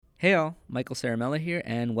Hey all, Michael Saramella here,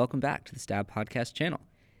 and welcome back to the Stab Podcast channel.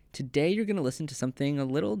 Today you're going to listen to something a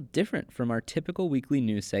little different from our typical weekly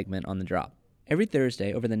news segment on The Drop. Every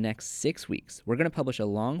Thursday over the next 6 weeks, we're going to publish a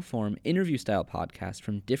long-form interview-style podcast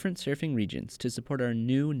from different surfing regions to support our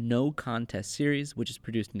new No Contest series, which is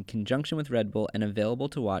produced in conjunction with Red Bull and available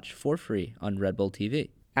to watch for free on Red Bull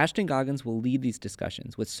TV. Ashton Goggins will lead these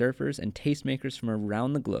discussions with surfers and tastemakers from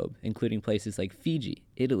around the globe, including places like Fiji,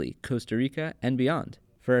 Italy, Costa Rica, and beyond.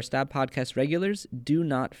 For our Stab Podcast regulars, do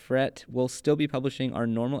not fret. We'll still be publishing our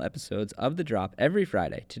normal episodes of The Drop every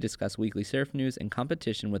Friday to discuss weekly surf news and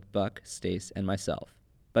competition with Buck, Stace, and myself.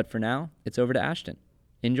 But for now, it's over to Ashton.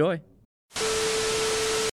 Enjoy.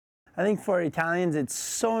 I think for Italians, it's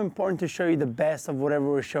so important to show you the best of whatever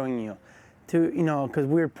we're showing you. Because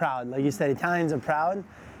we're proud. Like you said, Italians are proud.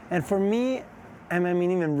 And for me, and I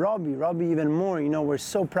mean even Robbie even more, we're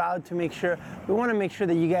so proud to make sure, we want to make sure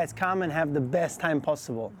that you guys come and have the best time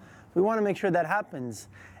possible. We want to make sure that happens.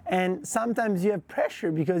 And sometimes you have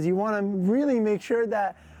pressure because you want to really make sure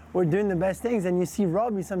that we're doing the best things. And you see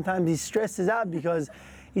Robbie, sometimes he stresses out because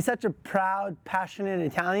he's such a proud, passionate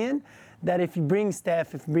Italian that if he brings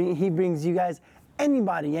Steph, he brings you guys,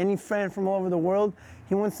 anybody, any friend from all over the world,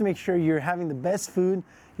 he wants to make sure you're having the best food,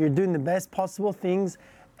 you're doing the best possible things,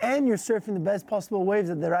 and you're surfing the best possible waves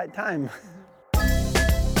at the right time.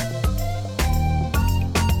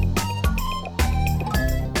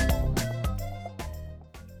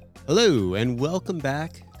 Hello, and welcome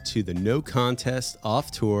back to the No Contest Off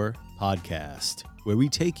Tour podcast, where we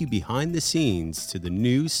take you behind the scenes to the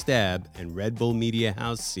new Stab and Red Bull Media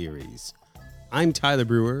House series. I'm Tyler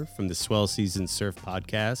Brewer from the Swell Season Surf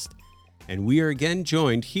podcast, and we are again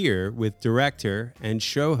joined here with director and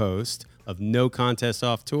show host of No Contest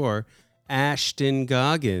Off Tour, Ashton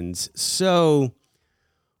Goggins. So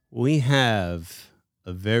we have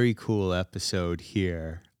a very cool episode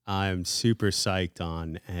here I'm super psyched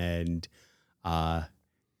on. And,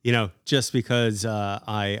 just because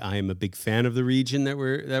I am a big fan of the region that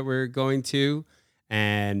we're going to,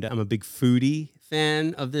 and I'm a big foodie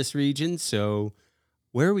fan of this region. So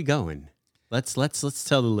where are we going? Let's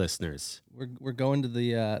tell the listeners. We're going to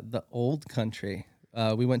the old country.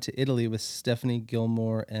 We went to Italy with Stephanie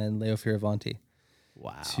Gilmore and Leo Fioravanti.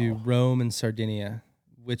 Wow. To Rome and Sardinia,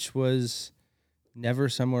 which was never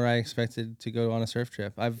somewhere I expected to go on a surf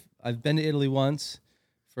trip. I've been to Italy once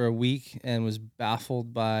for a week and was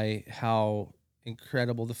baffled by how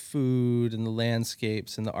incredible the food and the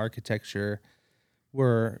landscapes and the architecture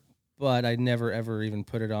were, but I never ever even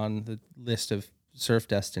put it on the list of surf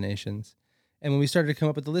destinations. And when we started to come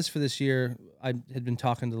up with the list for this year, I had been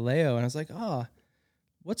talking to Leo and I was like,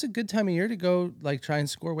 what's a good time of year to go try and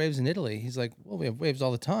score waves in Italy? He's like, well, we have waves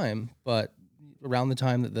all the time, but around the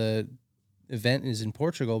time that the event is in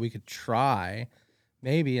Portugal, we could try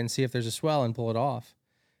maybe and see if there's a swell and pull it off.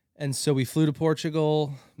 And so we flew to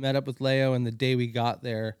Portugal, met up with Leo, and the day we got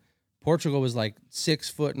there, Portugal was 6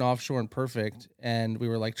 foot and offshore and perfect. And we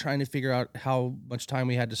were trying to figure out how much time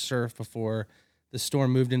we had to surf before the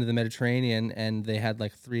storm moved into the Mediterranean and they had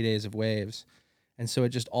 3 days of waves. And so it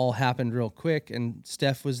just all happened real quick. And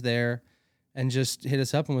Steph was there and just hit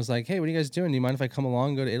us up and was like, hey, what are you guys doing? Do you mind if I come along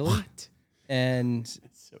and go to Italy? What? And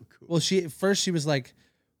That's so cool. well, she was like,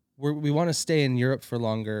 we want to stay in Europe for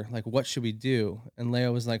longer. What should we do? And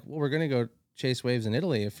Leo was like, well, we're going to go chase waves in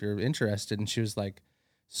Italy if you're interested. And she was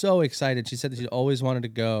so excited. She said that she'd always wanted to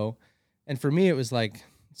go. And for me, it was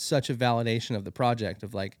such a validation of the project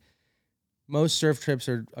of most surf trips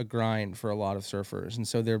are a grind for a lot of surfers. And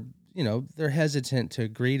so they're hesitant to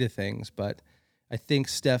agree to things, but I think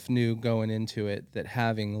Steph knew going into it that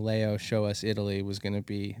having Leo show us Italy was going to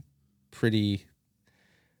be pretty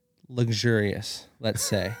luxurious, let's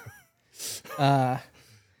say.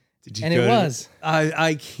 It was.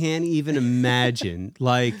 I can't even imagine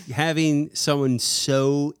having someone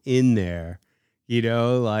so in there,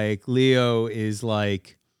 Leo is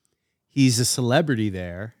he's a celebrity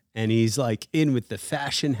there and he's in with the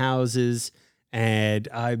fashion houses. And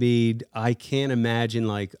I mean, I can't imagine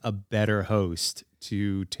a better host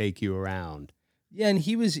to take you around. Yeah. And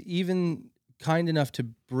he was even kind enough to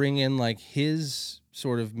bring in his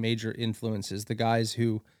sort of major influences, the guys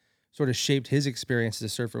who sort of shaped his experience as a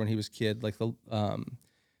surfer when he was a kid,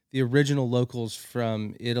 the original locals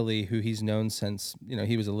from Italy who he's known since,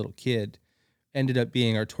 he was a little kid, ended up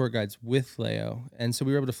being our tour guides with Leo. And so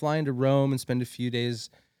we were able to fly into Rome and spend a few days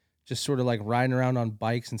just sort of riding around on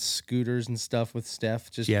bikes and scooters and stuff with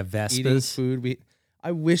Steph, just Do you have Vespas? eating food.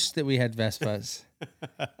 I wish that we had Vespas.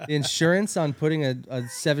 The insurance on putting a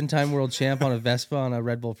 7-time world champ on a Vespa on a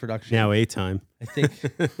Red Bull production. Now 8-time. I think.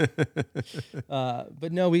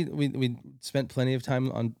 But no, we spent plenty of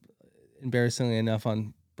time embarrassingly enough,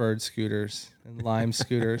 on bird scooters and lime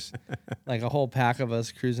scooters, like a whole pack of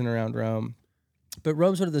us cruising around Rome. But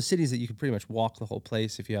Rome's one of those cities that you can pretty much walk the whole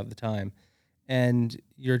place if you have the time. And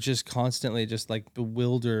you're just constantly just like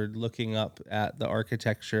bewildered looking up at the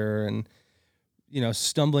architecture and,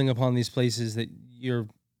 stumbling upon these places that you're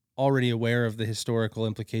already aware of the historical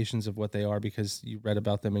implications of what they are because you read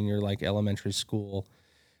about them in your like elementary school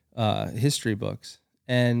history books.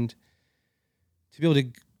 And to be able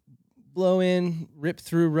to blow in, rip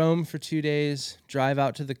through Rome for 2 days, drive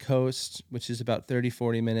out to the coast, which is about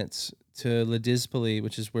 30-40 minutes, to Le Dispoli,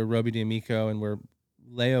 which is where Roby D'Amico and where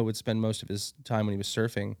Leo would spend most of his time when he was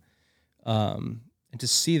surfing. And to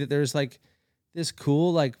see that there's like this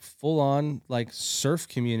cool, like full-on like surf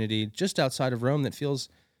community just outside of Rome that feels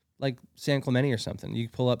like San Clemente or something. You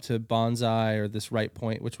pull up to Bonsai or this Right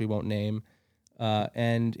Point, which we won't name,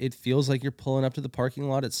 and it feels like you're pulling up to the parking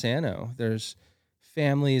lot at Sano. There's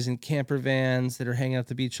families in camper vans that are hanging out at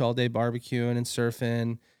the beach all day barbecuing and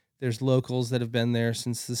surfing. There's locals that have been there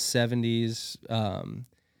since the 70s.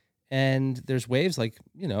 And there's waves like,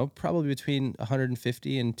 probably between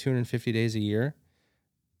 150 and 250 days a year,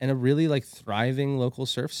 and a really like thriving local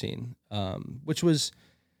surf scene, which was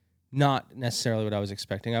not necessarily what I was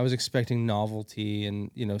expecting. I was expecting novelty and,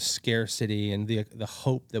 scarcity and the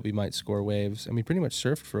hope that we might score waves. And we pretty much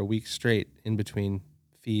surfed for a week straight in between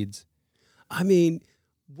feeds. I mean,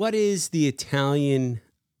 what is the Italian,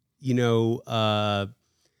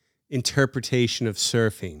 interpretation of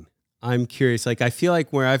surfing? I'm curious. Like, I feel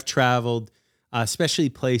like where I've traveled, especially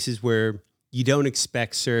places where you don't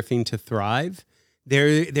expect surfing to thrive,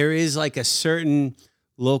 there is like a certain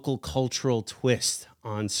local cultural twist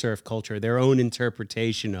on surf culture, their own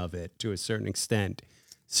interpretation of it to a certain extent.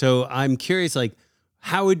 So I'm curious, like,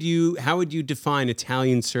 how would you define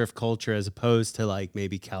Italian surf culture as opposed to like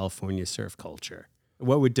maybe California surf culture?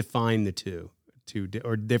 What would define the two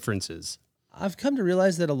or differences? I've come to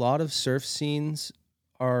realize that a lot of surf scenes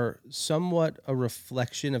are somewhat a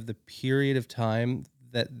reflection of the period of time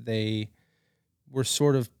that they were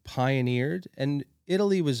sort of pioneered. And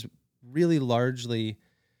Italy was really largely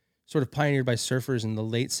sort of pioneered by surfers in the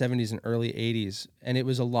late 70s and early 80s. And it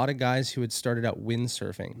was a lot of guys who had started out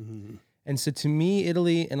windsurfing. Mm-hmm. And so to me,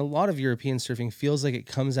 Italy and a lot of European surfing feels like it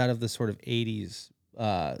comes out of the sort of 80s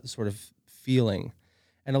sort of feeling.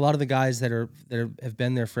 And a lot of the guys that have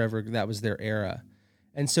been there forever, that was their era.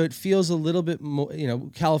 And so it feels a little bit more,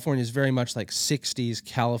 California is very much like 60s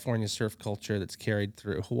California surf culture that's carried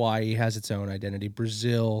through. Hawaii has its own identity.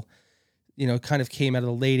 Brazil, kind of came out of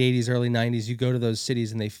the late 80s, early 90s. You go to those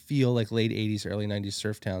cities and they feel like late 80s, early 90s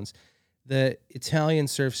surf towns. The Italian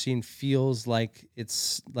surf scene feels like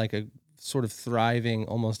it's like a sort of thriving,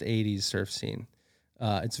 almost 80s surf scene.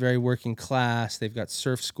 It's very working class. They've got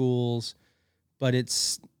surf schools, but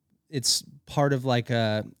it's part of like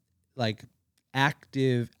a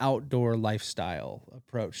active outdoor lifestyle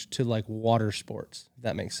approach to like water sports, if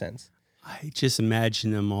that makes sense. I just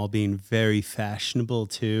imagine them all being very fashionable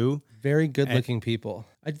too. Very good-looking people.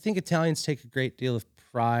 I think Italians take a great deal of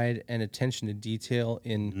pride and attention to detail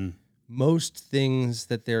in most things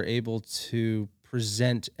that they're able to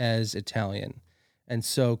present as Italian. And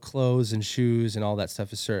so clothes and shoes and all that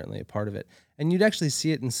stuff is certainly a part of it. And you'd actually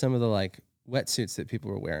see it in some of the like wetsuits that people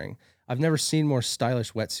were wearing. I've never seen more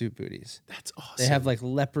stylish wetsuit booties. That's awesome. They have like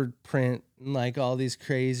leopard print and like all these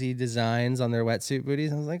crazy designs on their wetsuit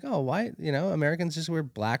booties. I was like, oh, why? Americans just wear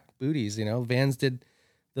black booties. Vans did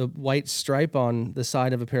the white stripe on the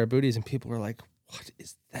side of a pair of booties, and people were like, what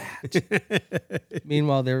is that?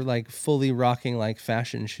 Meanwhile, they're like fully rocking like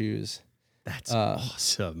fashion shoes. That's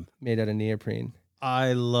awesome. Made out of neoprene.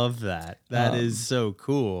 I love that. That is so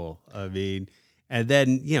cool. I mean, and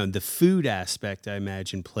then, the food aspect, I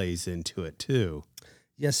imagine, plays into it too.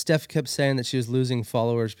 Yes, Steph kept saying that she was losing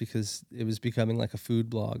followers because it was becoming like a food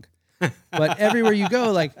blog. But everywhere you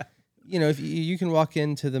go, like, if you can walk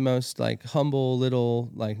into the most like humble little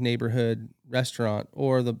like neighborhood restaurant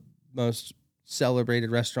or the most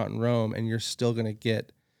celebrated restaurant in Rome, and you're still going to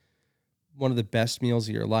get one of the best meals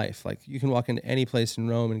of your life. Like, you can walk into any place in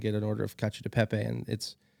Rome and get an order of cacio e pepe, and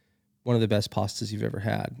it's one of the best pastas you've ever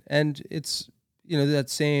had. And it's, that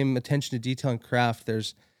same attention to detail and craft.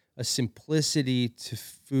 There's a simplicity to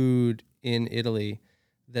food in Italy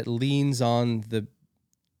that leans on the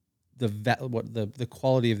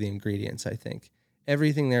quality of the ingredients. I think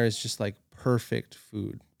everything there is just like perfect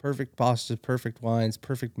food, perfect pasta, perfect wines,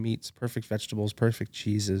 perfect meats, perfect vegetables, perfect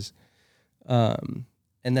cheeses. And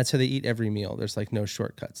that's how they eat every meal. There's like no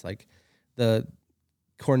shortcuts. Like the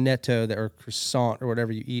cornetto or croissant or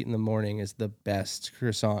whatever you eat in the morning is the best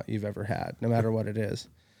croissant you've ever had, no matter what it is.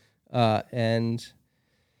 And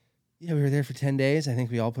Yeah, we were there for 10 days. I think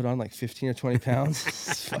we all put on like 15 or 20 pounds.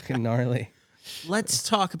 It's fucking gnarly. Let's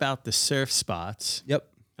talk about the surf spots. Yep.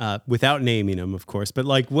 Without naming them, of course, but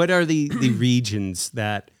like, what are the regions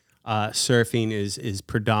that surfing is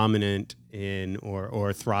predominant in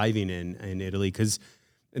or thriving in Italy? Because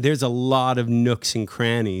there's a lot of nooks and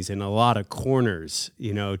crannies and a lot of corners,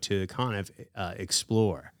 to kind of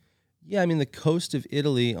explore. Yeah, I mean, the coast of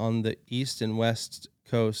Italy on the east and west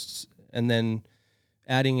coasts, and then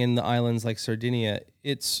adding in the islands like Sardinia,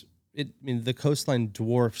 the coastline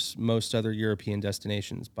dwarfs most other European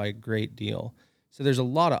destinations by a great deal. So there's a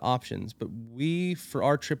lot of options, but for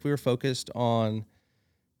our trip, we were focused on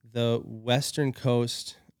the western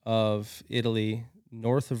coast of Italy,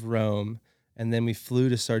 north of Rome, and then we flew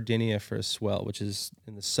to Sardinia for a swell, which is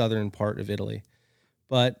in the southern part of Italy.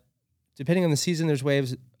 But depending on the season, there's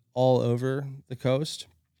waves all over the coast.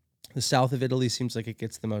 The south of Italy seems like it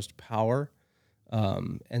gets the most power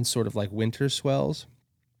and sort of like winter swells.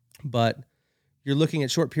 But you're looking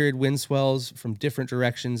at short period wind swells from different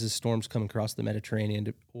directions as storms come across the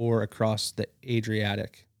Mediterranean or across the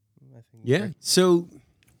Adriatic. Yeah. So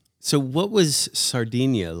what was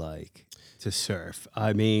Sardinia like to surf?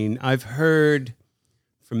 I mean, I've heard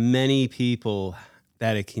from many people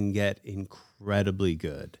that it can get incredibly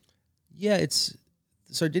good. Yeah,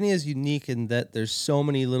 Sardinia is unique in that there's so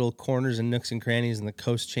many little corners and nooks and crannies, and the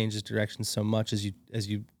coast changes direction so much as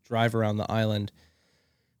you drive around the island,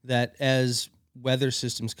 that as weather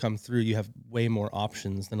systems come through, you have way more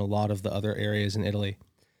options than a lot of the other areas in Italy.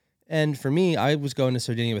 And for me, I was going to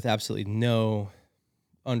Sardinia with absolutely no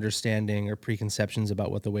understanding or preconceptions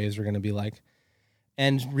about what the waves were going to be like,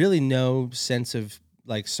 and really no sense of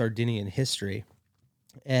like Sardinian history.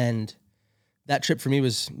 And that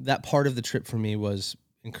part of the trip for me was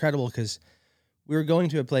incredible, because we were going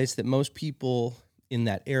to a place that most people in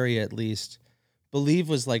that area, at least, believe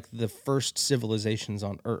was like the first civilizations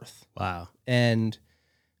on Earth. Wow. And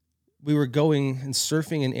we were going and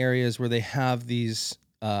surfing in areas where they have these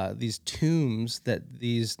tombs that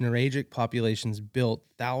these Nuragic populations built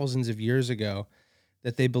thousands of years ago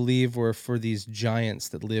that they believe were for these giants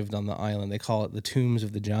that lived on the island. They call it the tombs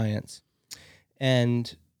of the giants.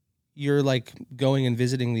 And you're like going and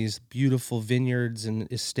visiting these beautiful vineyards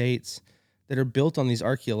and estates that are built on these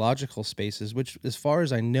archaeological spaces, which, as far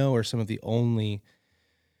as I know, are some of the only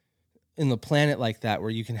in the planet like that, where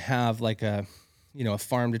you can have like a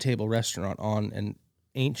farm to table restaurant on an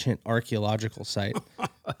ancient archaeological site.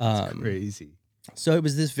 That's crazy. So it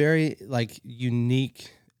was this very like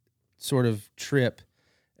unique sort of trip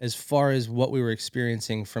as far as what we were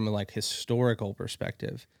experiencing from a like historical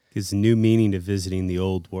perspective. Gives new meaning to visiting the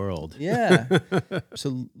old world. Yeah.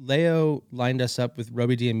 So Leo lined us up with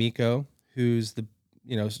Roby D'Amico, who's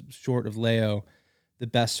short of Leo, the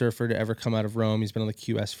best surfer to ever come out of Rome. He's been on the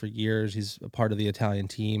QS for years. He's a part of the Italian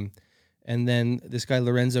team. And then this guy,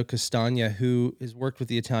 Lorenzo Castagna, who has worked with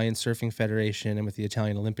the Italian Surfing Federation and with the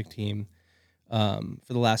Italian Olympic team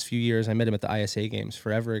for the last few years. I met him at the ISA Games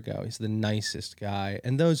forever ago. He's the nicest guy.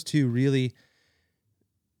 And those two really,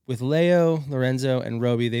 with Leo, Lorenzo, and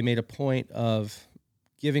Roby, they made a point of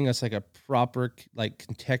giving us like a proper like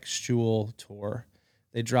contextual tour.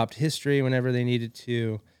 They dropped history whenever they needed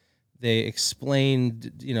to. They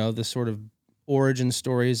explained, the sort of origin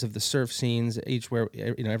stories of the surf scenes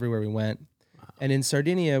everywhere we went. Wow. And in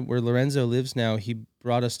Sardinia, where Lorenzo lives now, he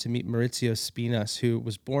brought us to meet Maurizio Spinas, who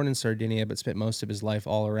was born in Sardinia but spent most of his life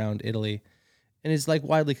all around Italy, and is like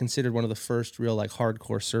widely considered one of the first real like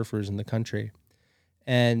hardcore surfers in the country.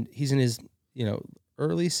 And he's in his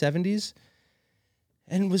early 70s.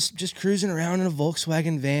 And was just cruising around in a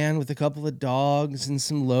Volkswagen van with a couple of dogs and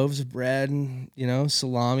some loaves of bread and,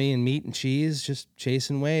 salami and meat and cheese, just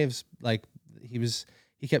chasing waves. Like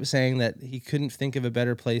he kept saying that he couldn't think of a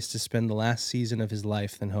better place to spend the last season of his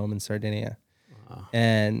life than home in Sardinia. Wow.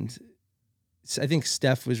 And I think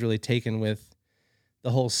Steph was really taken with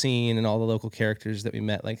the whole scene and all the local characters that we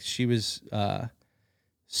met. Like, she was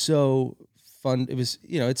so fun. It was,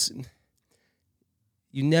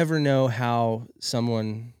 you never know how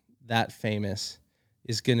someone that famous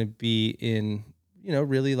is going to be in,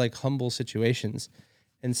 really like humble situations.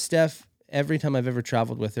 And Steph, every time I've ever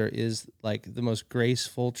traveled with her, is like the most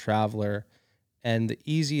graceful traveler and the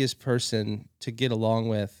easiest person to get along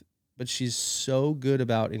with. But she's so good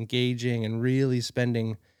about engaging and really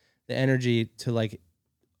spending the energy to like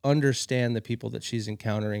understand the people that she's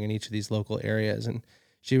encountering in each of these local areas. And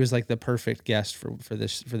she was like the perfect guest for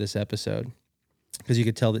this episode, because you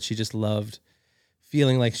could tell that she just loved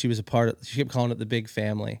feeling like she was a part of. She kept calling it the big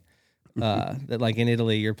family. That like in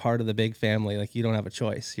Italy, you're part of the big family. Like, you don't have a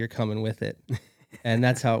choice. You're coming with it. And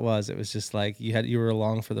that's how it was. It was just like you were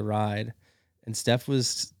along for the ride. And Steph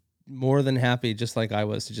was more than happy, just like I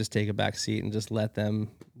was, to just take a back seat and just let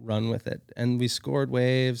them run with it. And we scored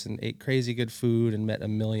waves and ate crazy good food and met a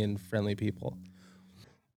million friendly people.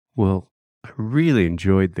 Well, I really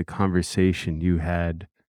enjoyed the conversation you had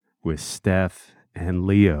with Steph and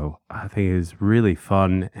Leo. I think it was really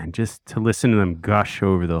fun, and just to listen to them gush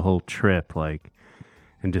over the whole trip, like,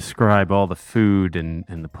 and describe all the food and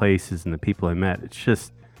the places and the people I met.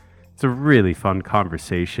 It's a really fun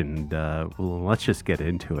conversation. And, well, let's just get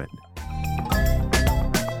into it.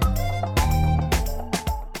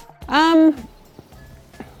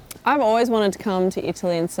 I've always wanted to come to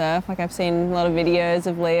Italy and surf. Like, I've seen a lot of videos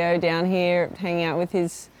of Leo down here hanging out with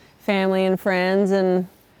his family and friends and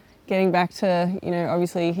getting back to,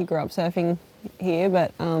 obviously he grew up surfing here,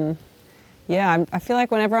 but yeah, I feel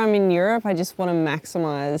like whenever I'm in Europe, I just want to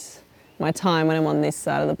maximize my time when I'm on this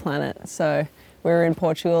side of the planet. So we were in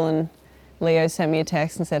Portugal and Leo sent me a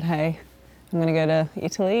text and said, hey, I'm going to go to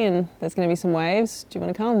Italy and there's going to be some waves. Do you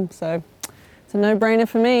want to come? So it's a no-brainer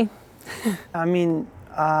for me. I mean,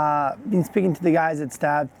 been speaking to the guys at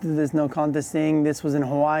Stab, this no contest thing. This was in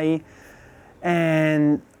Hawaii.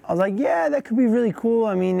 And I was like, yeah, that could be really cool.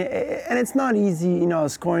 I mean, and it's not easy,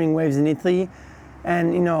 scoring waves in Italy.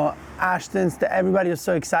 And, Ashton, everybody was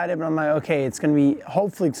so excited, but I'm like, okay,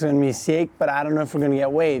 hopefully it's going to be sick, but I don't know if we're going to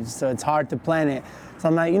get waves, so it's hard to plan it. So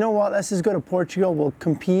I'm like, you know what, let's just go to Portugal, we'll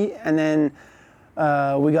compete, and then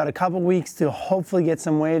we got a couple weeks to hopefully get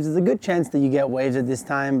some waves. There's a good chance that you get waves at this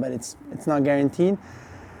time, but it's not guaranteed.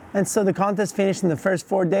 And so the contest finished in the first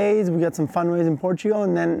 4 days. We got some fun waves in Portugal,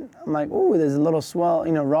 and then I'm like, oh, there's a little swell.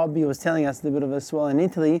 Robbie was telling us a bit of a swell in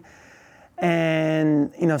Italy.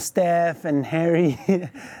 And, Steph and Harry,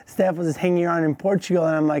 Steph was just hanging around in Portugal,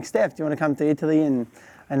 and I'm like, Steph, do you want to come to Italy? And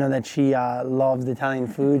I know that she loves Italian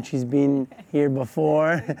food. She's been here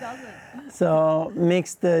before. So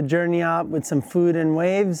mix the journey up with some food and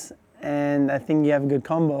waves, and I think you have a good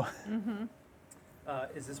combo. Mm-hmm.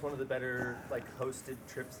 Is this one of the better hosted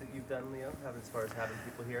trips that you've done, Leo, as far as having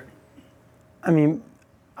people here? I mean,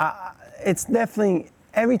 it's definitely,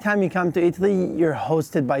 every time you come to Italy, you're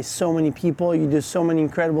hosted by so many people, you do so many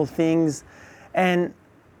incredible things, and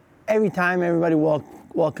every time everybody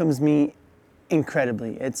welcomes me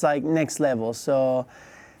incredibly. It's like next level. So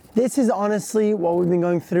this is honestly what we've been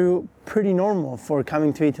going through, pretty normal for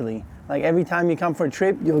coming to Italy. Like every time you come for a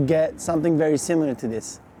trip, you'll get something very similar to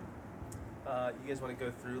this. You guys want to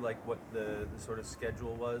go through what the sort of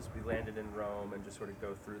schedule was? We landed in Rome and just sort of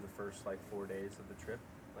go through the first 4 days of the trip,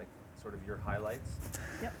 sort of your highlights.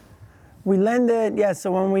 Yep. We landed,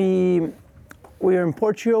 so when we were in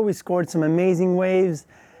Portugal, we scored some amazing waves,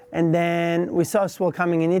 and then we saw a swell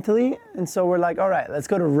coming in Italy, and so we're like, all right, let's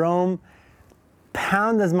go to Rome,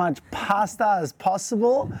 pound as much pasta as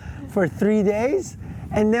possible for 3 days,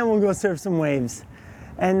 and then we'll go surf some waves.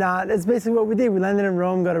 And that's basically what we did. We landed in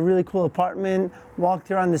Rome, got a really cool apartment,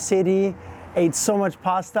 walked around the city, ate so much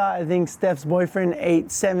pasta. I think Steph's boyfriend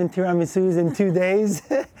ate 7 tiramisus in 2 days.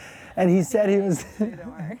 And he said he was,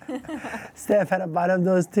 Steph had a bite of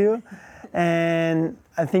those too. And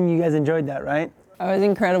I think you guys enjoyed that, right? It was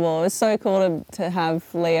incredible. It was so cool to have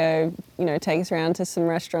Leo, take us around to some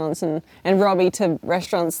restaurants and Robbie to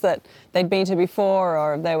restaurants that they'd been to before,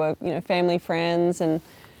 or they were, family friends, and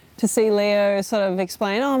to see Leo sort of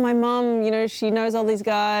explain, oh, my mum, she knows all these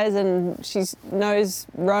guys and she knows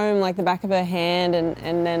Rome like the back of her hand.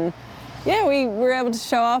 And then, yeah, we were able to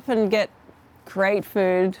show up and get great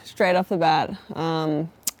food straight off the bat.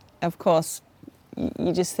 Of course,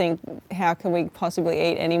 you just think, how can we possibly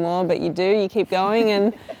eat any more? But you do, you keep going,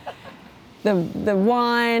 and the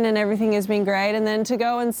wine and everything has been great. And then to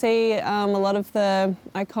go and see a lot of the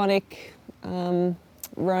iconic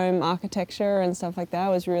Rome architecture and stuff like that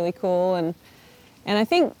was really cool. And I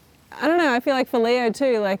think, I don't know, I feel like for Leo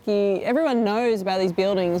too, everyone knows about these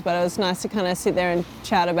buildings, but it was nice to kind of sit there and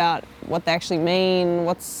chat about what they actually mean,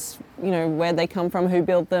 where they come from, who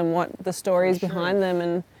built them, what the stories behind them.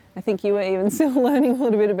 And I think you were even still learning a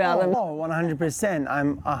little bit about them. Oh, 100%.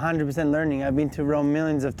 I'm 100% learning. I've been to Rome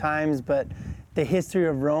millions of times, but the history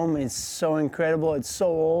of Rome is so incredible. It's so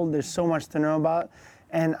old. There's so much to know about.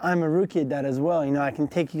 And I'm a rookie at that as well. I can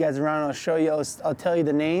take you guys around, I'll show you, I'll tell you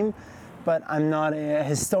the name, but I'm not a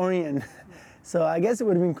historian. So I guess it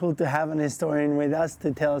would have been cool to have an historian with us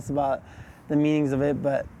to tell us about the meanings of it.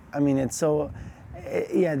 But I mean, it's so,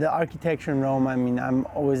 the architecture in Rome, I mean,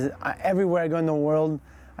 everywhere I go in the world,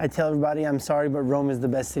 I tell everybody, I'm sorry, but Rome is the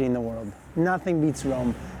best city in the world. Nothing beats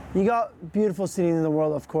Rome. You got beautiful cities in the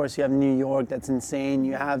world, of course. You have New York, that's insane.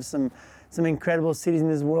 You have some incredible cities in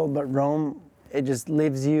this world, but Rome it just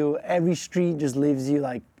leaves you, every street just leaves you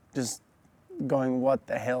like just going, what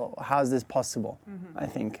the hell, how's this possible? I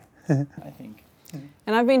think. And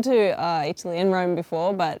I've been to Italy and Rome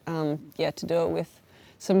before, but yeah, to do it with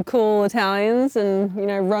some cool Italians and, you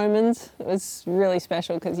know, Romans, it was really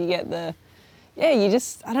special because you get you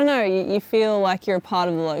just, I don't know, you feel like you're a part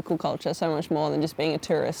of the local culture so much more than just being a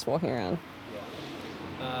tourist walking around.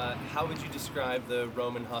 How would you describe the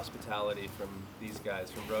Roman hospitality from these guys,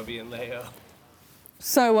 from Roby and Leo?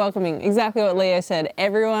 So welcoming, exactly what Leo said.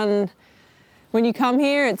 Everyone, when you come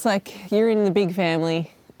here, it's like you're in the big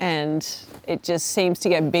family, and it just seems to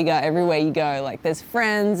get bigger everywhere you go. Like there's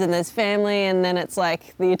friends and there's family, and then it's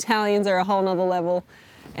like the Italians are a whole nother level,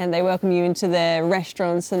 and they welcome you into their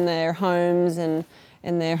restaurants and their homes and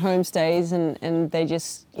their homestays, and they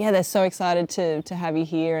just, they're so excited to have you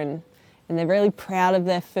here, and they're really proud of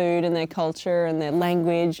their food and their culture and their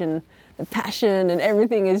language and the passion, and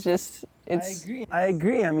everything is just, I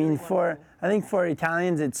agree. I mean, I think for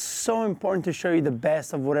Italians, it's so important to show you the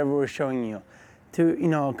best of whatever we're showing you.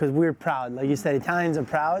 Because we're proud. Like you said, Italians are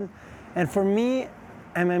proud. And for me,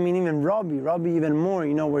 and I mean even Roby even more,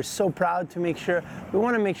 we're so proud to we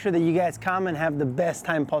want to make sure that you guys come and have the best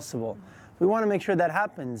time possible. We want to make sure that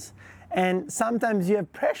happens. And sometimes you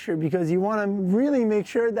have pressure because you want to really make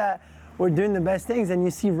sure that we're doing the best things. And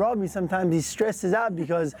you see Roby, sometimes he stresses out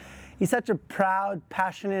because he's such a proud,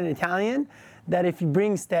 passionate Italian that if he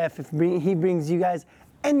brings Steph, he brings you guys,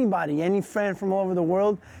 anybody, any friend from all over the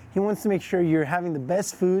world, he wants to make sure you're having the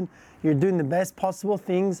best food, you're doing the best possible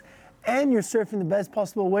things, and you're surfing the best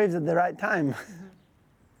possible waves at the right time.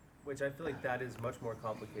 Which I feel like that is much more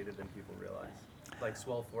complicated than people realize. Like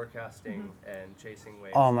swell forecasting and chasing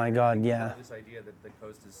waves. Oh my God, yeah. I have this idea that the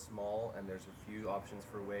coast is small and there's a few options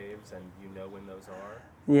for waves and you know when those are.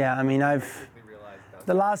 Yeah, I mean,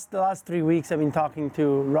 the last 3 weeks I've been talking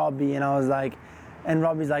to Roby, and I was like, and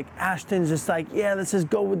Robbie's like, Ashton's just like, yeah, let's just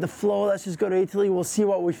go with the flow. Let's just go to Italy. We'll see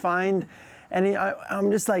what we find. And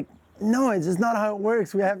I'm just like, no, it's just not how it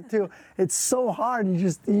works. We have to, it's so hard.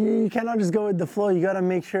 You cannot just go with the flow. You got to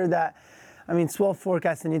make sure that, I mean, swell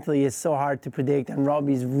forecast in Italy is so hard to predict, and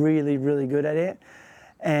Robbie's really, really good at it.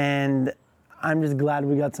 And I'm just glad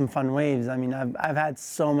we got some fun waves. I mean, I've had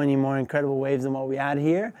so many more incredible waves than what we had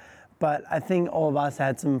here, but I think all of us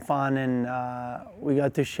had some fun, and we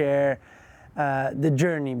got to share the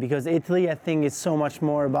journey, because Italy, I think, is so much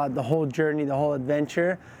more about the whole journey, the whole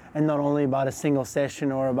adventure, and not only about a single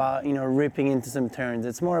session or about, ripping into some turns.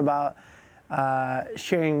 It's more about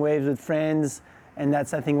sharing waves with friends, and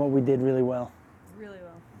that's, I think, what we did really well. Really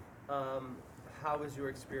well. How was your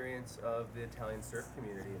experience of the Italian surf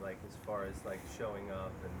community, like as far as like showing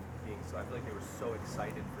up and being, so I feel like they were so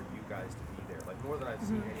excited for you guys to be there, like more than I've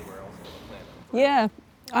seen anywhere else on the planet. Yeah.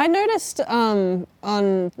 I noticed on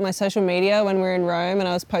my social media when we were in Rome, and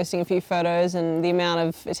I was posting a few photos, and the amount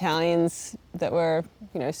of Italians that were,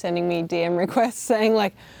 sending me DM requests saying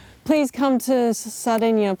like, please come to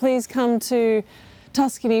Sardinia, please come to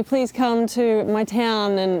Tuscany, please come to my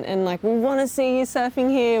town, and like, we want to see you surfing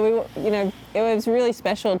here. It was really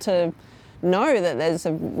special to know that there's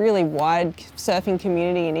a really wide surfing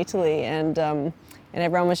community in Italy, and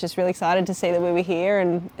everyone was just really excited to see that we were here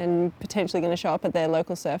and potentially going to show up at their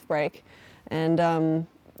local surf break. And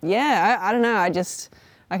I don't know,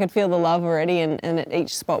 I could feel the love already, and at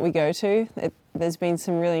each spot we go to, there's been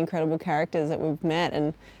some really incredible characters that we've met,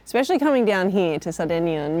 and especially coming down here to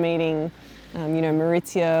Sardinia and meeting,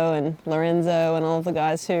 Maurizio and Lorenzo and all of the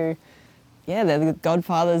guys who, they're the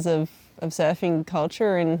godfathers of surfing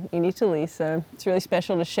culture in Italy. So it's really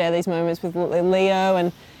special to share these moments with Leo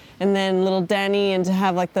and then little Danny, and to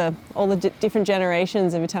have like all the different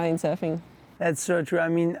generations of Italian surfing. That's so true. I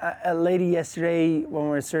mean, a lady yesterday when we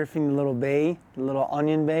were surfing the little bay, the little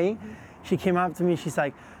Onion Bay, she came up to me, she's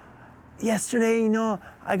like, yesterday,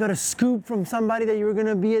 I got a scoop from somebody that you were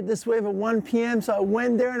gonna be at this wave at 1 p.m. So I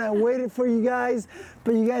went there and I waited for you guys,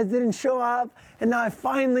 but you guys didn't show up. And now I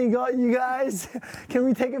finally got you guys. Can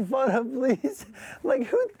we take a photo, please? Like,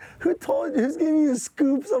 who told you? Who's giving you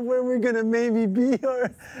scoops of where we're gonna maybe be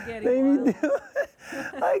or maybe do?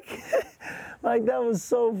 like that was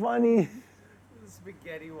so funny.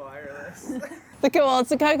 Spaghetti wireless. It's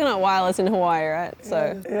the coconut wireless in Hawaii, right?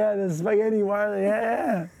 So yeah, the spaghetti wireless.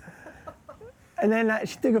 Yeah. And then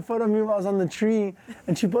she took a photo of me while I was on the tree,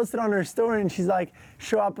 and she posted on her story, and she's like,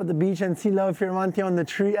 show up at the beach and see Leo Fioravanti on the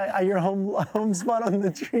tree, at your home spot on the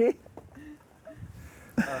tree.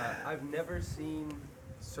 I've never seen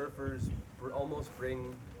surfers almost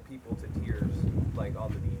bring people to tears, like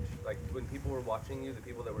on the beach. Like when people were watching you, the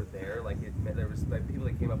people that were there, there was like people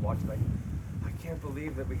that came up watching, like, I can't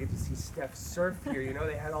believe that we get to see Steph surf here. You know,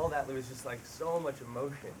 they had all that. There was just like so much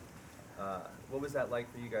emotion. What was that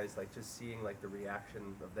like for you guys? Like just seeing like the reaction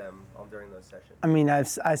of them during those sessions. I mean, I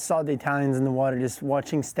saw the Italians in the water just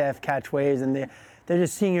watching Steph catch waves, and they're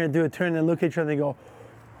just seeing her do a turn and look at each other and go,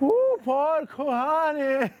 "Ooh, porco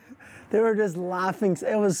honey." They were just laughing.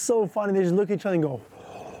 It was so funny. They just look at each other and go,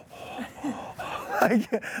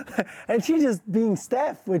 like, and she just being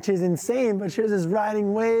Steph, which is insane, but she was just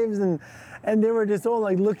riding waves, and they were just all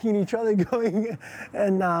like looking at each other going,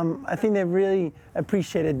 and I think they really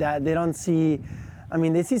appreciated that. They don't see, I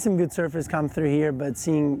mean, they see some good surfers come through here, but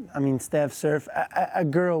seeing, I mean, Steph surf, a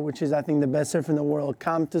girl, which is I think the best surfer in the world,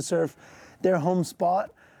 come to surf their home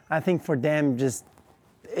spot, I think for them just,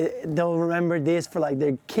 they'll remember this for like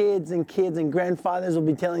their kids and grandfathers will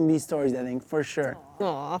be telling these stories, I think, for sure.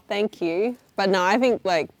 Aw, thank you. But no, I think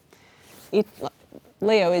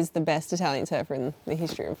Leo is the best Italian surfer in the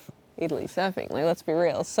history of Italy surfing. Like, let's be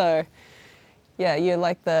real. So, yeah, you're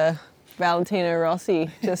like the Valentino Rossi,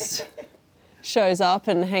 just shows up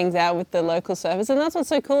and hangs out with the local surfers, and that's what's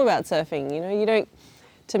so cool about surfing. You know, you don't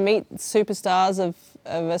to meet superstars of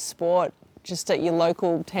a sport just at your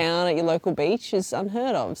local town, at your local beach, is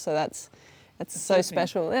unheard of. So that's so surfing.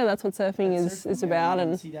 Special. Yeah, that's what surfing is about,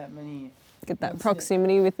 and see that many. Get that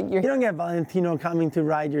proximity with your. You don't get Valentino coming to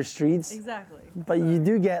ride your streets. Exactly. But you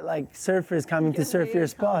do get like surfers coming to surf your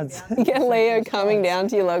spots. You get Leo coming down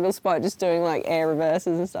to your local spot, just doing like air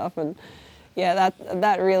reverses and stuff, and yeah,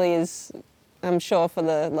 that really is, I'm sure for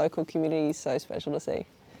the local community, so special to see.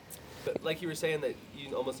 But like you were saying that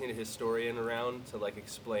you almost need a historian around to like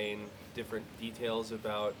explain different details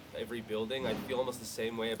about every building. I feel almost the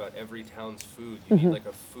same way about every town's food. You need like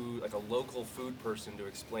a local food person to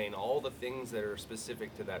explain all the things that are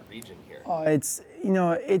specific to that region here. Oh, it's, you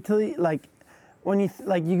know, Italy, like when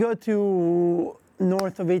you go to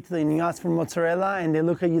north of Italy and you ask for mozzarella and they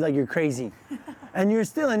look at you like you're crazy. And you're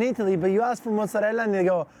still in Italy, but you ask for mozzarella and they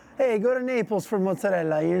go, hey, go to Naples for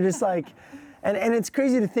mozzarella. You're just like, and it's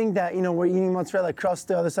crazy to think that, you know, we're eating mozzarella across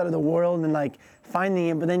the other side of the world and like finding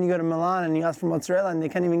it, but then you go to Milan and you ask for mozzarella and they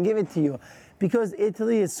can't even give it to you. Because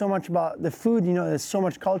Italy is so much about the food, you know, there's so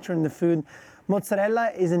much culture in the food.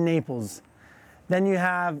 Mozzarella is in Naples. Then you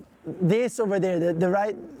have this over there, the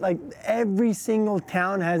right, like every single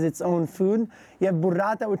town has its own food. You have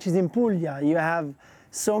burrata, which is in Puglia. You have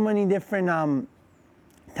so many different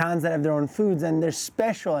towns that have their own foods and they're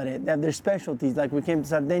special at it. They have their specialties. Like we came to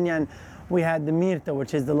Sardinia and we had the Mirto,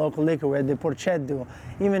 which is the local liquor. We had the Porceddu.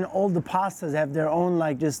 Even all the pastas have their own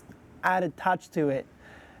like just added touch to it.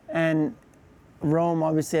 And Rome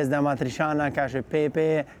obviously has the amatriciana, cacio e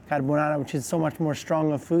pepe, carbonara, which is so much more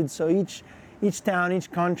stronger food. So each town, each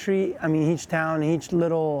country, I mean each town, each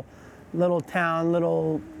little town,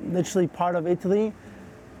 literally part of Italy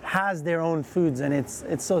has their own foods, and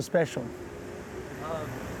it's so special.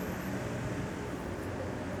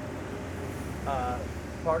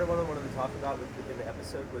 Part of what I wanted to talk about in the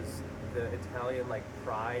episode was the Italian like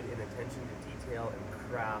pride and attention to detail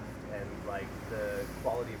and craft and like the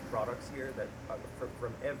quality of products here that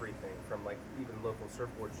from everything, from like even local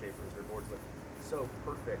surfboard shapers, their boards look so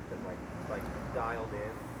perfect and like dialed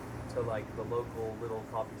in, to like the local little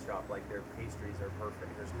coffee shop, like their pastries are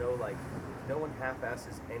perfect. There's no one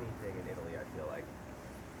half-asses anything in Italy, I feel like.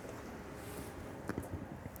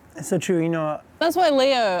 It's so true, you know. That's why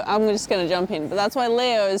Leo, I'm just going to jump in, but that's why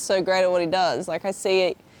Leo is so great at what he does. Like I see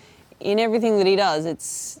it in everything that he does.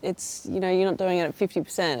 It's you know, you're not doing it at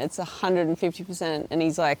 50%, it's 150%. And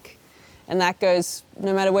he's like, and that goes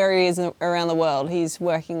no matter where he is around the world. He's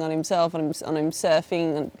working on himself, on him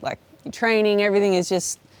surfing, and like training, everything is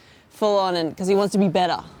just full on, and because he wants to be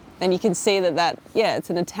better. And you can see that it's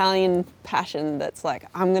an Italian passion that's like,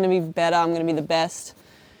 I'm going to be better, I'm going to be the best.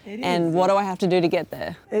 And what do I have to do to get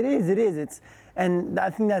there? It is. And I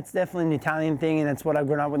think that's definitely an Italian thing, and that's what I've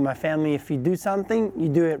grown up with my family. If you do something, you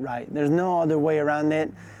do it right. There's no other way around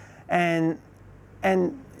it. And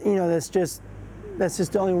you know, that's just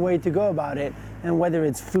the only way to go about it. And whether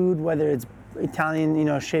it's food, whether it's Italian, you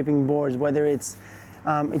know, shaping boards, whether it's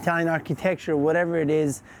Italian architecture, whatever it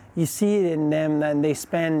is, you see it in them, and they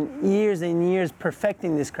spend years and years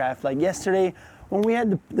perfecting this craft. Like yesterday, when we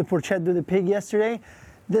had the Porceddu, the pig yesterday,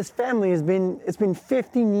 this family it's been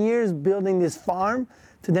 15 years building this farm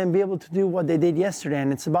to then be able to do what they did yesterday,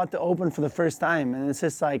 and it's about to open for the first time. And it's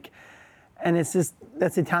just like,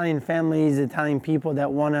 that's Italian families, Italian people that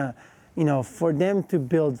want to, you know, for them to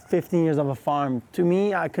build 15 years of a farm. To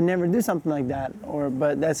me, I could never do something like that,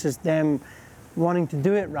 but that's just them wanting to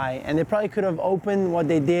do it right. And they probably could have opened what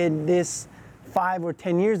they did this 5 or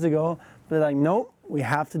 10 years ago, but they're like, nope, We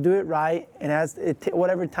have to do it right.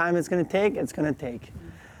 Whatever time it's going to take, it's going to take.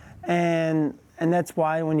 And that's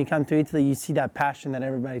why when you come to Italy, you see that passion that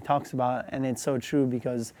everybody talks about, and it's so true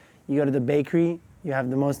because you go to the bakery, you have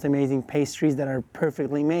the most amazing pastries that are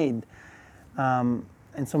perfectly made, and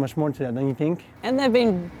so much more to that, don't you think? And they've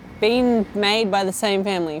been made by the same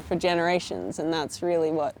family for generations, and that's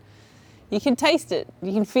really what you can taste it.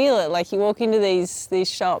 You can feel it. Like you walk into these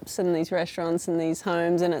shops and these restaurants and these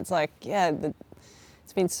homes, and it's like, yeah,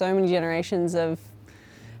 it's been so many generations of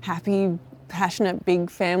happy, passionate, big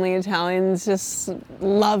family Italians just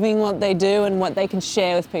loving what they do and what they can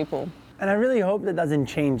share with people. And I really hope that doesn't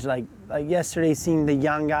change. Like yesterday, seeing the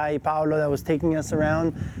young guy, Paolo, that was taking us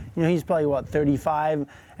around, he's probably, 35,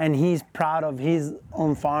 and he's proud of his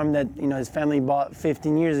own farm that, his family bought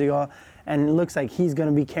 15 years ago, and it looks like he's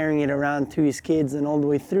gonna be carrying it around to his kids and all the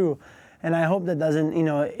way through. And I hope that doesn't,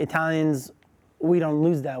 Italians, we don't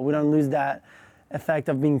lose that. We don't lose that effect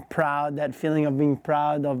of being proud, that feeling of being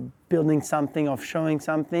proud, of building something, of showing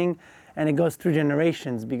something, and it goes through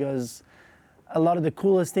generations because a lot of the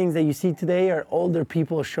coolest things that you see today are older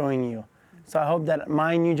people showing you. So I hope that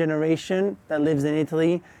my new generation that lives in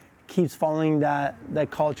Italy keeps following that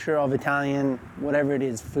culture of Italian, whatever it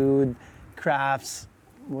is, food, crafts,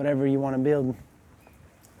 whatever you want to build.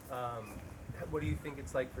 What do you think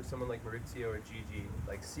it's like for someone like Maurizio or Gigi,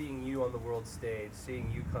 like seeing you on the world stage, seeing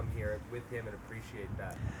you come here with him and appreciate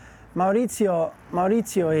that?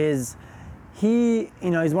 Maurizio is,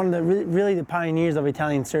 he's one of the really the pioneers of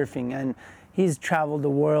Italian surfing, and he's traveled the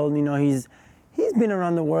world. He's been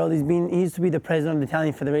around the world. He used to be the president of the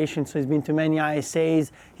Italian Federation, so he's been to many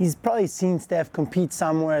ISAs. He's probably seen Steph compete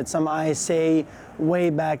somewhere at some ISA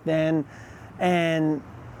way back then, and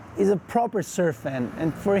he's a proper surf fan.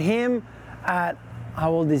 And for him, at how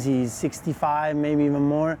old is he? 65, maybe even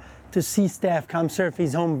more, to see Steph come surf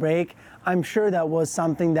his home break, I'm sure that was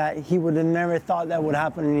something that he would have never thought that would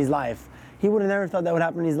happen in his life. He would have never thought that would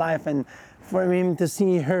happen in his life, and for him to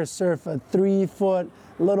see her surf a 3-foot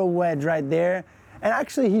little wedge right there, and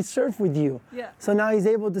actually he surfed with you. Yeah. So now he's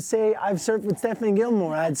able to say, I've surfed with Stephanie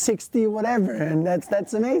Gilmore at 60 whatever, and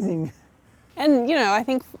that's amazing. And I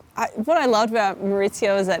think what I loved about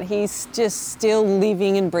Maurizio is that he's just still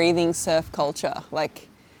living and breathing surf culture.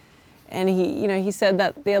 And he said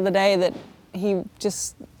that the other day that he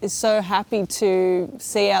just is so happy to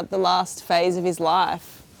see out the last phase of his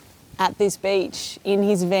life at this beach in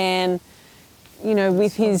his van,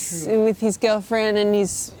 with his girlfriend and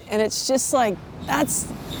it's just like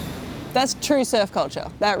that's true surf culture.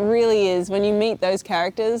 That really is. When you meet those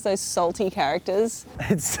characters, those salty characters,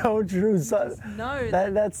 It's so true. So,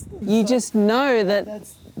 that's you just know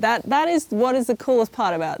that is what is the coolest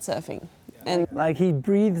part about surfing. And like he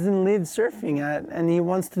breathes and lives surfing, and he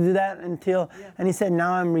wants to do that and he said,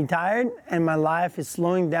 now I'm retired and my life is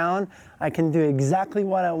slowing down. I can do exactly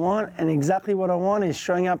what I want, and exactly what I want is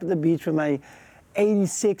showing up at the beach with my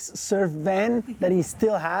 86 surf van that he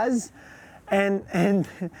still has, and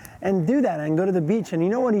do that and go to the beach. And you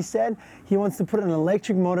know what he said? He wants to put an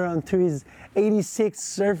electric motor onto his 86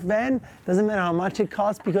 surf van. Doesn't matter how much it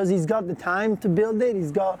costs because he's got the time to build it.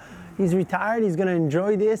 He's retired. He's gonna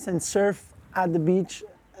enjoy this and surf at the beach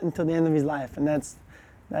until the end of his life, and that's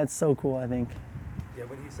so cool, I think. Yeah,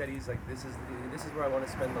 when he said he's like, this is where I want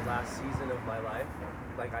to spend the last season of my life.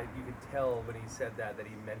 Like you could tell when he said that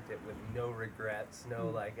he meant it with no regrets,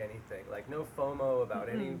 no anything, no FOMO about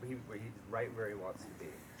he's right where he wants to be.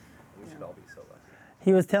 We should all be so lucky.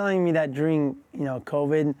 He was telling me that during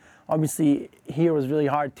COVID, obviously here was really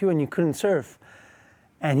hard too, and you couldn't surf.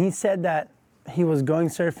 And he said that he was going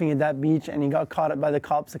surfing at that beach and he got caught up by the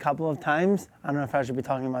cops a couple of times. I don't know if I should be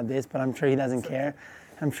talking about this, but I'm sure he doesn't care.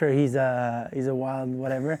 I'm sure he's a wild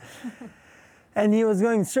whatever. And he was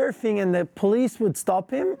going surfing and the police would stop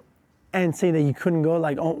him and say that he couldn't go,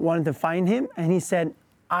 wanted to find him. And he said,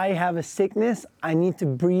 I have a sickness. I need to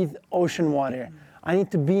breathe ocean water. I need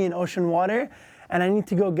to be in ocean water, and I need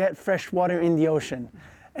to go get fresh water in the ocean.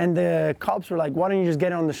 And the cops were like, why don't you just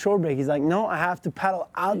get it on the shore break? He's like, no, I have to paddle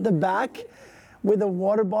out the back with a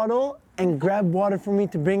water bottle and grab water for me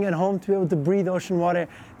to bring it home to be able to breathe ocean water,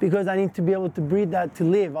 because I need to be able to breathe that to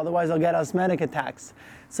live. Otherwise I'll get asthmatic attacks.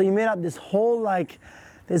 So he made up this whole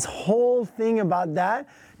thing about that,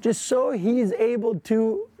 just so he's able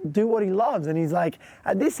to do what he loves. And he's like,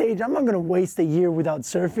 at this age, I'm not gonna waste a year without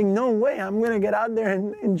surfing. No way, I'm gonna get out there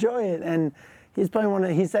and enjoy it. And he's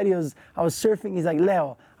probably he said I was surfing, he's like,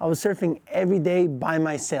 Leo, I was surfing every day by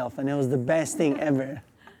myself, and it was the best thing ever.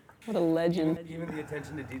 what a legend. Even the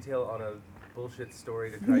attention to detail on a bullshit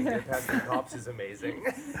story to try and get past the cops is amazing.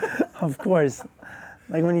 Of course.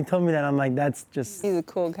 When he told me that, I'm like, that's just... He's a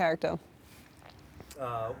cool character.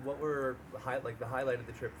 What were the highlight of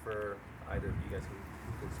the trip for either of you guys?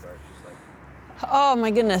 Who can start? Just like. Oh my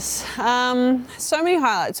goodness, so many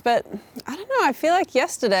highlights, but I don't know, I feel like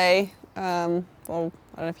yesterday, well, I don't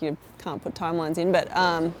know if you can't put timelines in, but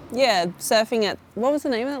yeah, surfing at, what was the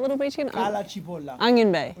name of that little beach again? Cala Cipolla,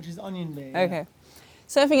 Onion Bay. which is Onion Bay. Okay.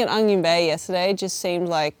 Surfing at Onion Bay yesterday just seemed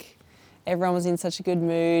like everyone was in such a good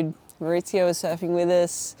mood. Maurizio was surfing with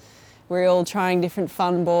us. We were all trying different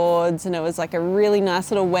fun boards, and it was like a really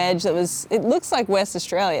nice little wedge that was, it looks like West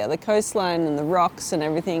Australia. The coastline and the rocks and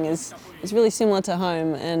everything is really similar to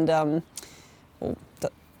home, and well,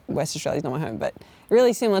 West Australia's not my home, but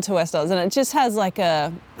really similar to West Oz. And it just has like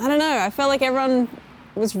a, I don't know, I felt like everyone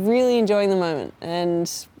was really enjoying the moment,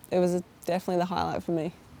 and it was definitely the highlight for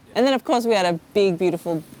me. And then of course we had a big,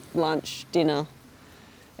 beautiful lunch, dinner,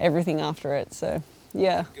 everything after it. So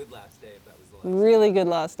yeah. Good last day if that was the last. Really good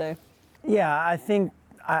last day. Yeah, I think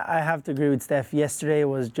I have to agree with Steph. Yesterday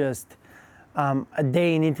was just a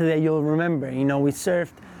day in Italy that you'll remember. You know, we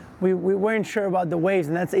surfed. We weren't sure about the waves,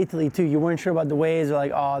 and that's Italy too. You weren't sure about the waves. We're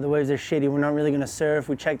like, oh, the waves are shitty. We're not really gonna surf.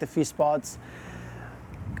 We checked a few spots,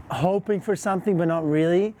 hoping for something, but not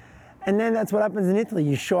really. And then that's what happens in Italy.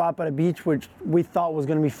 You show up at a beach which we thought was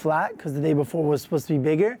gonna be flat because the day before was supposed to be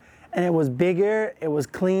bigger, and it was bigger. It was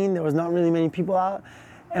clean. There was not really many people out.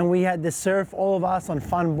 And we had to surf, all of us, on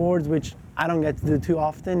fun boards, which I don't get to do too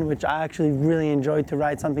often, which I actually really enjoyed, to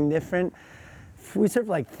ride something different. We surfed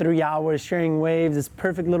like 3 hours, sharing waves, this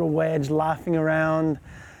perfect little wedge, laughing around.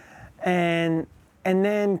 And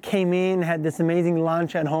then came in, had this amazing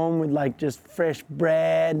lunch at home with like just fresh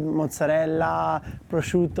bread, mozzarella,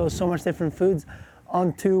 prosciutto, so much different foods,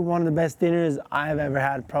 onto one of the best dinners I've ever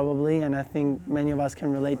had probably, and I think many of us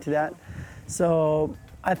can relate to that. So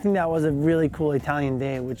I think that was a really cool Italian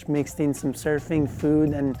day, which mixed in some surfing, food,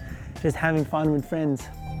 and just having fun with friends.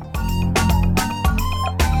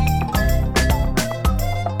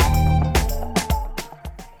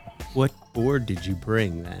 What board did you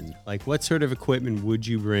bring then? Like, what sort of equipment would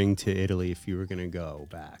you bring to Italy if you were going to go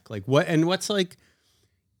back? Like, what's like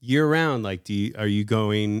year round? Like, are you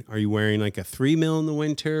wearing like a 3 mil in the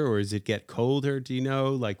winter, or does it get colder? Do you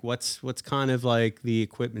know? Like, what's kind of like the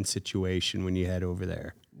equipment situation when you head over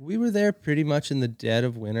there? We were there pretty much in the dead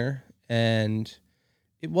of winter, and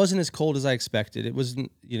it wasn't as cold as I expected. It wasn't,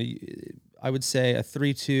 I would say a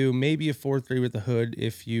 3.2, maybe a 4.3 with the hood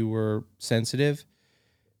if you were sensitive.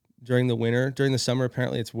 During the winter, during the summer,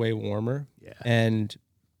 apparently it's way warmer. Yeah. And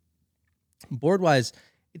board-wise,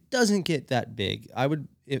 it doesn't get that big. I would,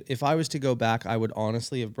 if I was to go back, I would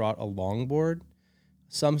honestly have brought a longboard,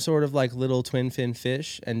 some sort of like little twin fin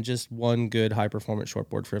fish, and just one good high-performance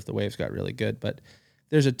shortboard for if the waves got really good. But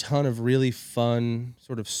there's a ton of really fun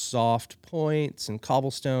sort of soft points and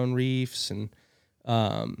cobblestone reefs, and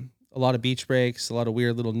a lot of beach breaks, a lot of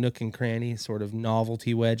weird little nook and cranny sort of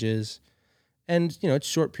novelty wedges. And, it's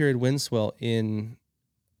short period wind swell in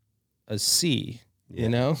a sea,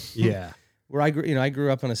 Yeah. Where I grew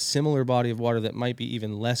up on a similar body of water that might be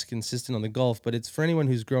even less consistent on the Gulf, but it's for anyone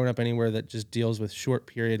who's grown up anywhere that just deals with short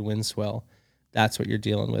period wind swell. That's what you're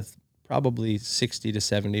dealing with probably 60 to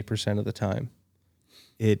 70% of the time.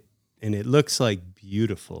 It looks like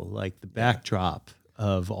beautiful, like the backdrop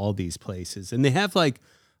of all these places. And they have like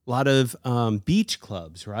a lot of beach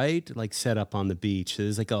clubs, right? Like set up on the beach.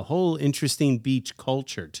 There's like a whole interesting beach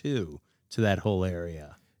culture too to that whole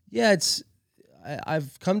area. Yeah,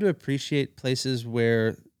 I've come to appreciate places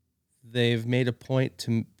where they've made a point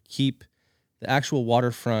to keep the actual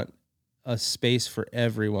waterfront a space for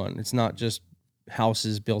everyone. It's not just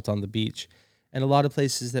houses built on the beach. And a lot of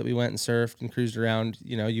places that we went and surfed and cruised around,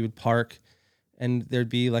 you would park and there'd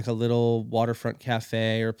be like a little waterfront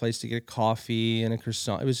cafe or a place to get a coffee and a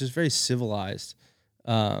croissant. It was just very civilized.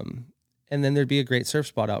 And then there'd be a great surf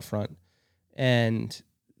spot out front. And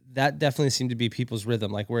that definitely seemed to be people's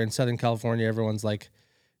rhythm. Like, we're in Southern California, everyone's like,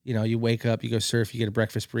 you wake up, you go surf, you get a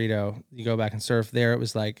breakfast burrito, you go back and surf. There it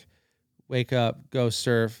was like, wake up, go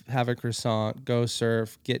surf, have a croissant, go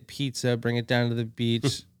surf, get pizza, bring it down to the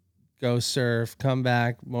beach, go surf, come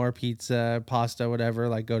back, more pizza, pasta, whatever,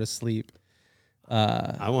 like go to sleep.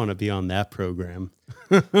 I want to be on that program.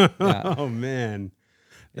 Yeah. Oh man,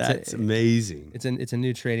 that's amazing. It's a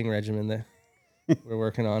new training regimen that we're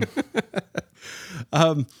working on.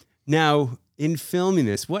 Now, in filming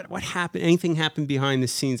this, what happened? Anything happened behind the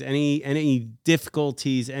scenes? Any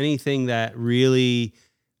difficulties? Anything that really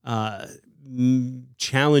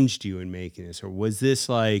challenged you in making this, or was this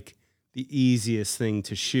like the easiest thing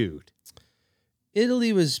to shoot?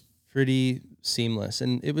 Italy was pretty seamless,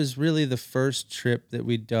 and it was really the first trip that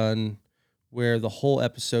we'd done where the whole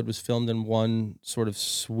episode was filmed in one sort of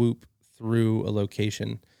swoop through a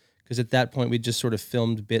location. Because at that point, we just sort of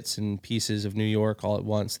filmed bits and pieces of New York all at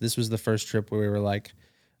once. This was the first trip where we were like,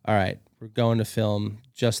 all right, we're going to film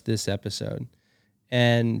just this episode.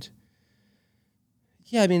 And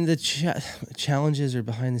yeah, I mean, the challenges are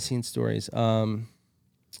behind the scenes stories.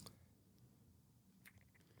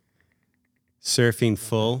 Surfing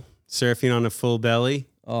on a full belly.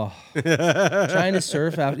 Oh, trying to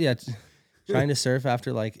surf after, trying to surf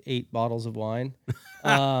after like 8 bottles of wine.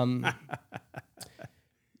 What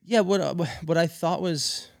I thought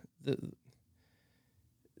was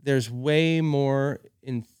there's way more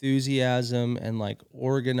enthusiasm and like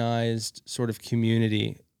organized sort of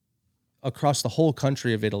community across the whole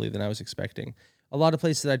country of Italy than I was expecting. A lot of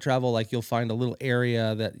places that I travel, like you'll find a little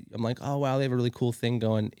area that I'm like, oh wow, they have a really cool thing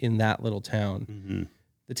going in that little town. Mm-hmm.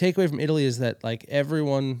 The takeaway from Italy is that like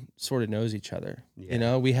everyone sort of knows each other. Yeah. You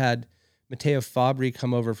know, we had Matteo Fabri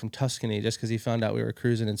come over from Tuscany just because he found out we were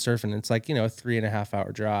cruising and surfing. And it's like, a 3.5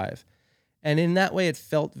 hour drive. And in that way, it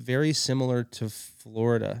felt very similar to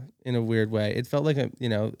Florida in a weird way. It felt like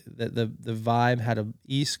the vibe had a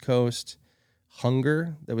East Coast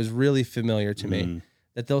hunger that was really familiar to me.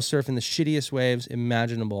 That they'll surf in the shittiest waves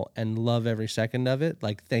imaginable and love every second of it.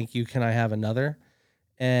 Like, thank you, can I have another?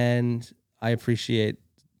 And I appreciate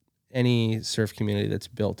any surf community that's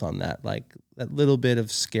built on that. Like that little bit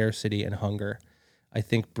of scarcity and hunger, I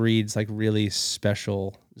think breeds like really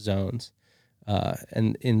special zones.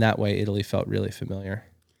 And in that way, Italy felt really familiar.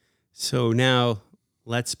 So now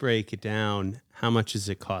let's break it down. How much does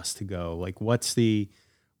it cost to go? Like, what's the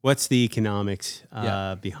economics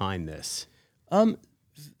behind this?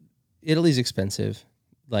 Italy's expensive.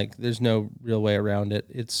 Like, there's no real way around it.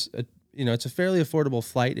 It's a fairly affordable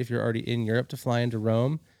flight if you're already in Europe to fly into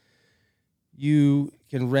Rome. You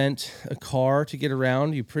can rent a car to get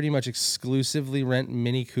around. You pretty much exclusively rent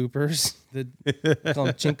Mini Coopers. Call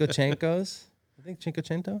them Cinquecentos. I think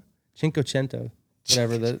Cinquecento,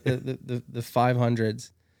 whatever, the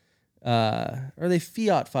 500s. Or are they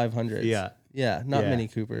Fiat 500s? Fiat. Yeah, not Mini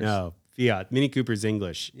Coopers. No, Fiat. Mini Cooper's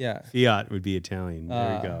English. Yeah. Fiat would be Italian.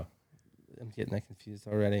 There we go. I'm getting that confused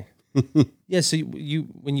already. Yeah, so you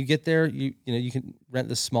when you get there, you can rent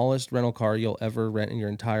the smallest rental car you'll ever rent in your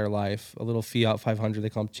entire life, a little Fiat 500. They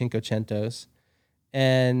call them Cinquecentos,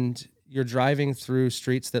 and you're driving through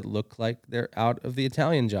streets that look like they're out of the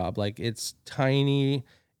Italian Job. Like it's tiny,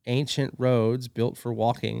 ancient roads built for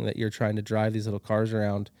walking that you're trying to drive these little cars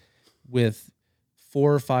around with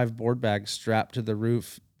 4 or 5 board bags strapped to the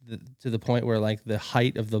roof to the point where like the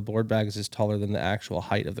height of the board bags is taller than the actual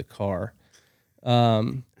height of the car.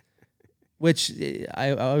 Which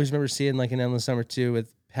I always remember seeing like in Endless Summer 2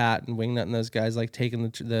 with Pat and Wingnut and those guys like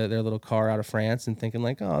taking their little car out of France and thinking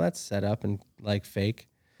like, oh, that's set up and like fake.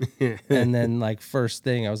 And then like first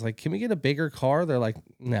thing I was like, can we get a bigger car? They're like,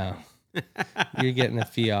 no, you're getting a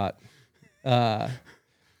Fiat.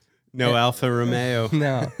 No Alfa Romeo.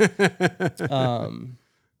 No. I'm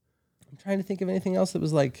trying to think of anything else that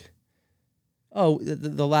was like, oh,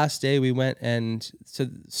 the last day we went, and so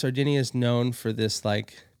Sardinia is known for this,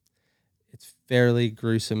 like, it's fairly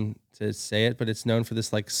gruesome to say it, but it's known for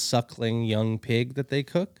this like suckling young pig that they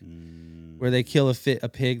cook, where they kill a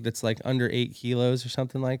pig that's like under 8 kilos or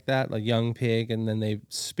something like that, like young pig, and then they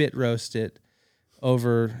spit roast it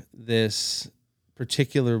over this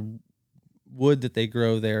particular wood that they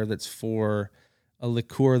grow there that's for a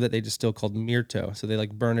liqueur that they distill called Mirto. So they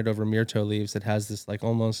like burn it over Mirto leaves that has this like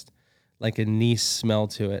almost like anise smell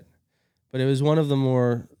to it. But it was one of the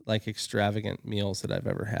more like extravagant meals that I've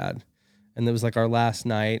ever had. And it was like our last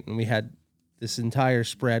night, and we had this entire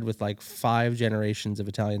spread with like 5 generations of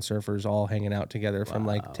Italian surfers all hanging out together from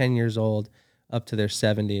like 10 years old up to their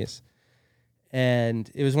 70s. And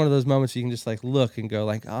it was one of those moments where you can just like look and go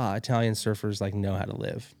like, Italian surfers like know how to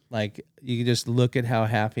live. Like you can just look at how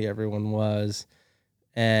happy everyone was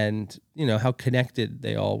and, how connected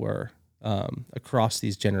they all were across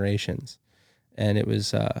these generations. And it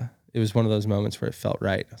was one of those moments where it felt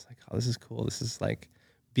right. I was like, oh, this is cool. This is like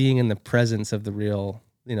being in the presence of the real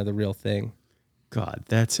thing. God,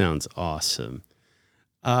 that sounds awesome.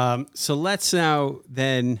 So let's now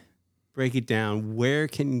then break it down.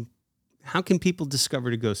 How can people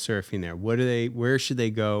discover to go surfing there? Where should they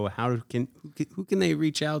go? Who can they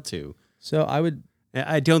reach out to? So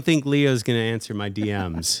I don't think Leo's going to answer my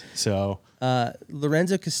DMs. So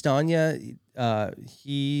Lorenzo Castagna,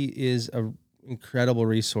 he is an incredible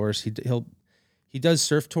resource. He does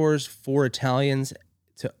surf tours for Italians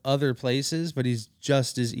to other places, but he's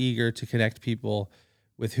just as eager to connect people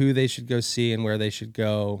with who they should go see and where they should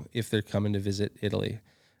go if they're coming to visit Italy.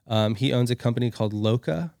 He owns a company called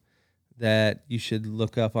Loca that you should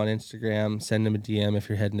look up on Instagram, send him a DM if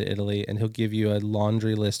you're heading to Italy, and he'll give you a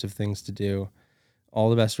laundry list of things to do, all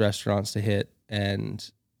the best restaurants to hit,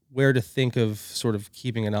 and where to think of sort of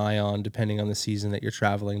keeping an eye on depending on the season that you're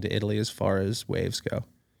traveling to Italy as far as waves go.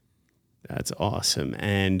 That's awesome.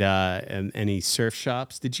 And any surf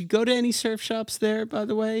shops? Did you go to any surf shops there, by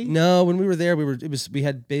the way? No, when we were there, we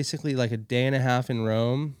had basically like a day and a half in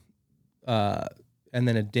Rome, and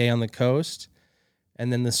then a day on the coast,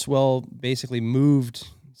 and then the swell basically moved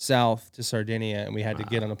south to Sardinia, and we had to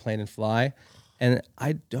get on a plane and fly. And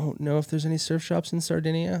I don't know if there's any surf shops in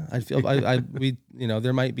Sardinia. I feel we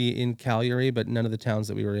there might be in Cagliari, but none of the towns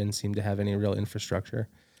that we were in seemed to have any real infrastructure.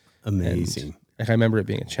 Amazing. And I remember it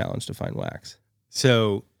being a challenge to find wax.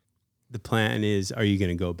 So the plan is, are you going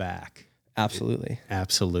to go back? Absolutely.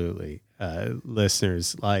 Absolutely.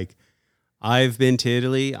 Listeners, like, I've been to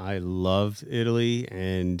Italy. I love Italy.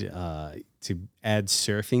 And to add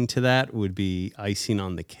surfing to that would be icing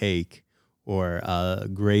on the cake, or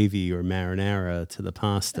gravy or marinara to the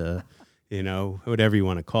pasta, whatever you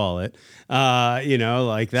want to call it.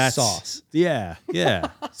 Like that's sauce. Yeah.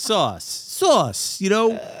 Sauce,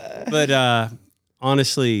 But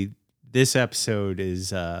honestly, this episode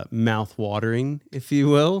is mouth-watering, if you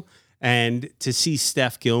will. And to see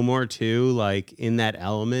Steph Gilmore too, like in that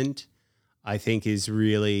element, I think is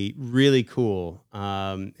really, really cool,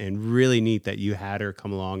 and really neat that you had her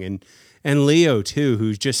come along, and Leo too,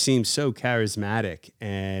 who just seems so charismatic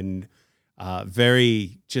and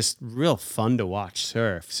very just real fun to watch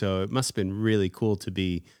surf. So it must have been really cool to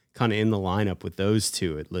be kind of in the lineup with those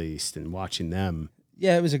two at least and watching them.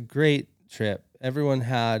 Yeah, it was a great trip. Everyone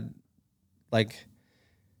had like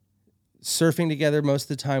surfing together most of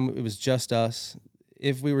the time. It was just us.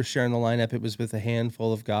 If we were sharing the lineup, it was with a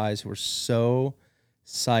handful of guys who were so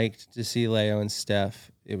psyched to see Leo and Steph.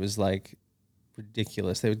 It was like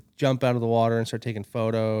ridiculous. They would jump out of the water and start taking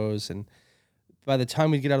photos, and by the time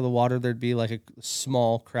we'd get out of the water, there'd be like a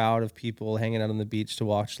small crowd of people hanging out on the beach to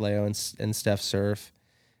watch Leo and Steph surf.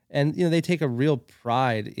 And they take a real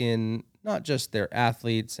pride in not just their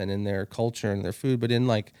athletes and in their culture and their food, but in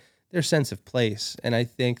like their sense of place. And I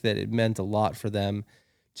think that it meant a lot for them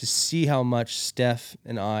to see how much Steph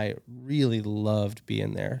and I really loved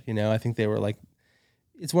being there. I think they were like,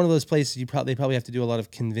 it's one of those places they probably have to do a lot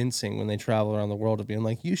of convincing when they travel around the world of being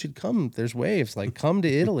like, you should come, there's waves, like come to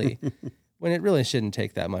Italy. When it really shouldn't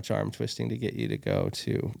take that much arm twisting to get you to go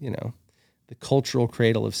to, the cultural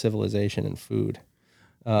cradle of civilization and food.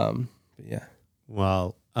 But yeah.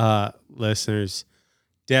 Well, listeners,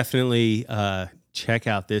 definitely check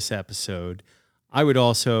out this episode. I would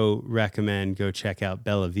also recommend go check out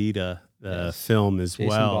Bella Vita, the film as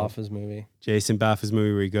well. Jason Boffa's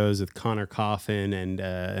movie where he goes with Connor Coffin and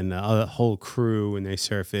the whole crew when they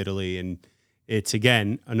surf Italy. And it's,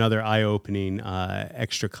 again, another eye-opening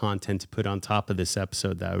extra content to put on top of this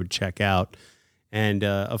episode that I would check out. And,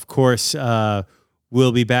 of course,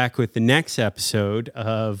 we'll be back with the next episode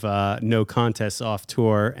of No Contest Off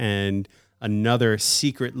Tour and another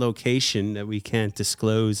secret location that we can't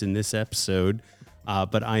disclose in this episode.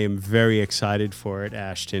 But I am very excited for it,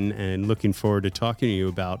 Ashton, and looking forward to talking to you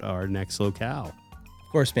about our next locale.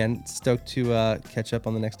 Of course, man. Stoked to catch up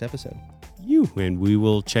on the next episode. And we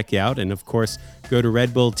will check you out. And, of course, go to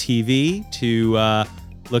Red Bull TV to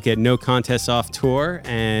look at No Contest Off Tour.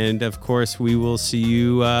 And, of course, we will see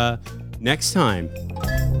you next time.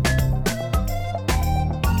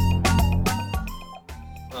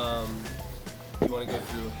 You want to go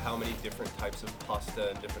through how many different types of pasta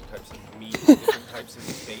and different types of meat and different types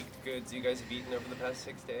of baked goods you guys have eaten over the past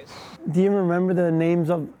 6 days? Do you remember the names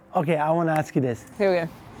of... Okay, I want to ask you this. Here we go.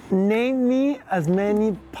 Name me as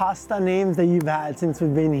many pasta names that you've had since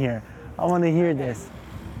we've been here. I want to hear this.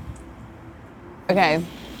 Okay.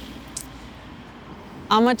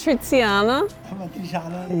 Amatriciana.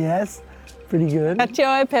 Yes, pretty good.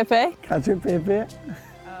 Cacio e pepe. Cacio e pepe.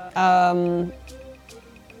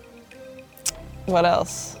 What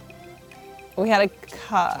else? We had a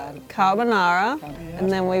carbonara,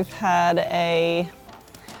 and then we've had a...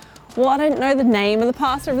 Well, I don't know the name of the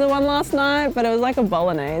pasta of the one last night, but it was like a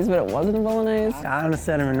bolognese, but it wasn't a bolognese. I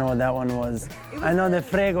honestly don't even know what that one was. I know the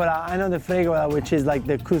fregola, which is like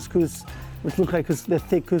the couscous, which looks like the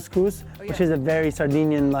thick couscous, which is a very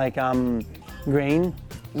Sardinian grain.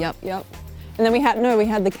 Yep. And then we had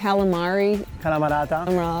the calamari.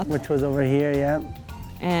 Calamarata, which was over here, yeah.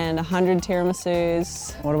 And 100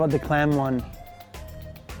 tiramisus. What about the clam one?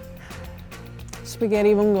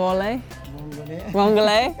 Spaghetti vongole.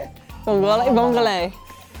 Vongole.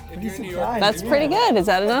 If you're in New York, That's pretty good. Is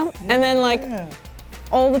that enough? And then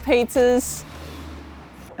all the pizzas.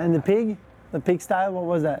 And the pig style, what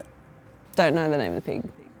was that? don't know the name of the pig.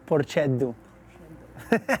 Porceddu.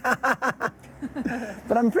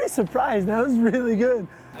 But I'm pretty surprised. That was really good.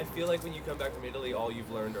 I feel like when you come back from Italy, all you've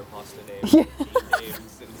learned are pasta names,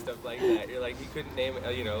 names and stuff like that. You're like, you couldn't name,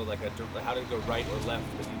 like how to go right or left,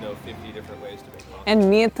 but you know 50 different ways to make pasta. And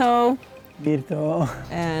mirto. Mirto.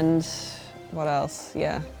 And what else?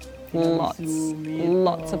 Yeah,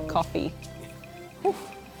 lots of coffee.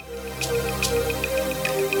 Oof.